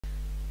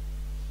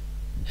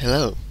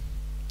Hello.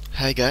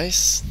 Hi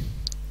guys.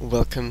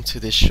 Welcome to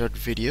this short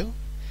video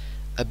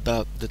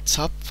about the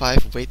top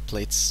 5 weight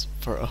plates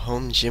for a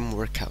home gym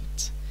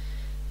workout,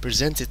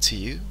 presented to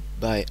you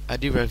by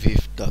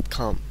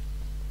adiraviv.com.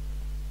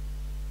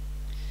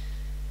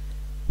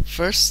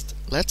 First,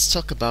 let's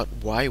talk about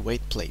why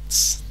weight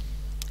plates.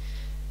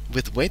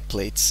 With weight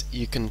plates,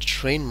 you can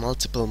train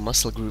multiple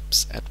muscle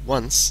groups at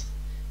once,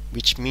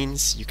 which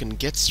means you can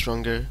get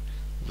stronger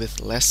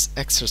with less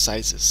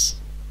exercises.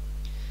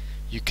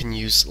 You can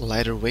use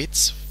lighter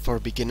weights for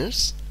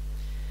beginners,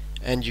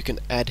 and you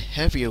can add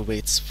heavier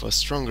weights for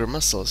stronger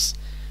muscles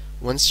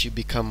once you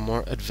become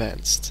more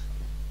advanced.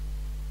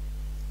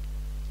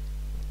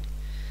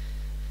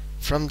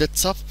 From the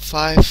top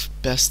 5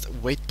 best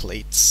weight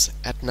plates,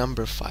 at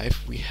number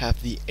 5 we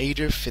have the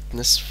Aider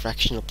Fitness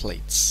fractional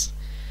plates.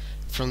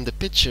 From the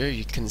picture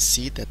you can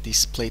see that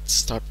these plates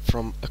start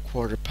from a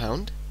quarter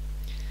pound,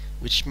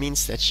 which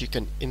means that you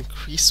can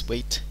increase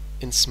weight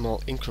in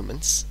small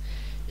increments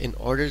in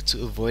order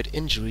to avoid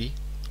injury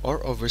or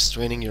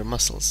overstraining your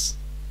muscles.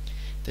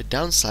 The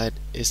downside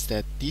is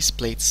that these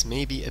plates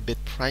may be a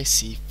bit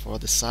pricey for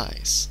the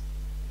size.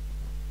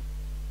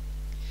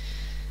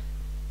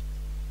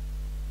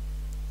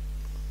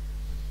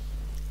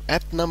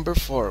 At number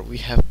 4 we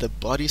have the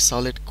Body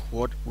Solid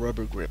Quad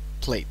Rubber Grip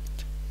plate.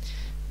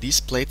 These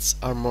plates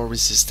are more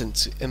resistant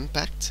to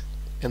impact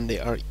and they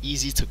are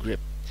easy to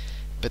grip,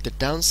 but the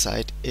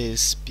downside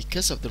is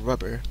because of the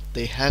rubber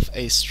they have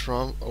a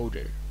strong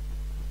odor.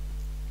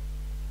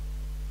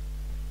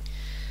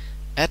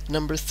 At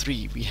number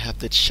 3 we have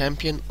the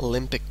Champion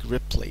Olympic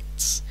Grip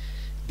plates.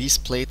 These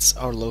plates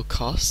are low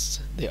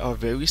cost, they are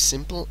very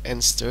simple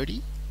and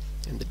sturdy,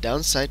 and the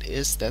downside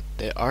is that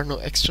there are no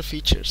extra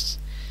features.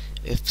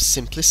 If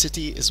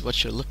simplicity is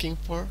what you're looking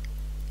for,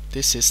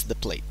 this is the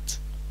plate.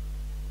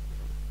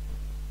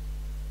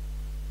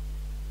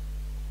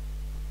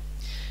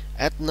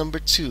 At number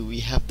 2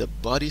 we have the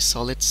Body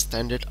Solid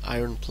Standard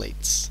Iron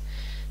plates.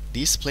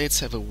 These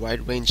plates have a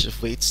wide range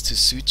of weights to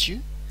suit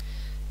you.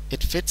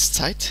 It fits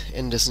tight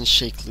and doesn't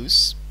shake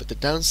loose, but the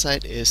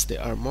downside is they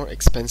are more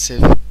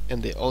expensive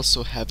and they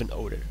also have an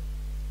odor.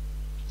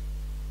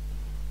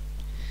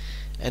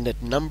 And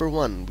at number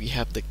 1 we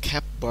have the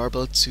Cap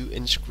Barbell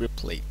 2-inch grip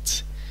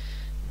plate.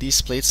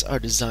 These plates are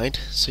designed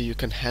so you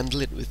can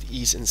handle it with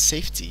ease and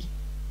safety,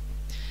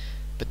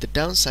 but the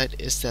downside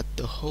is that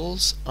the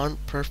holes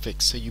aren't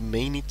perfect, so you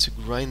may need to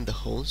grind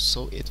the holes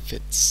so it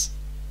fits.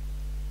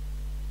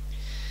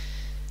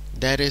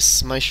 That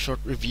is my short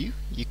review.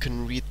 You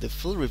can read the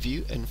full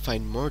review and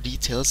find more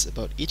details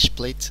about each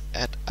plate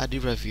at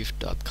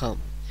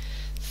adiraviv.com.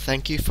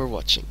 Thank you for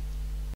watching.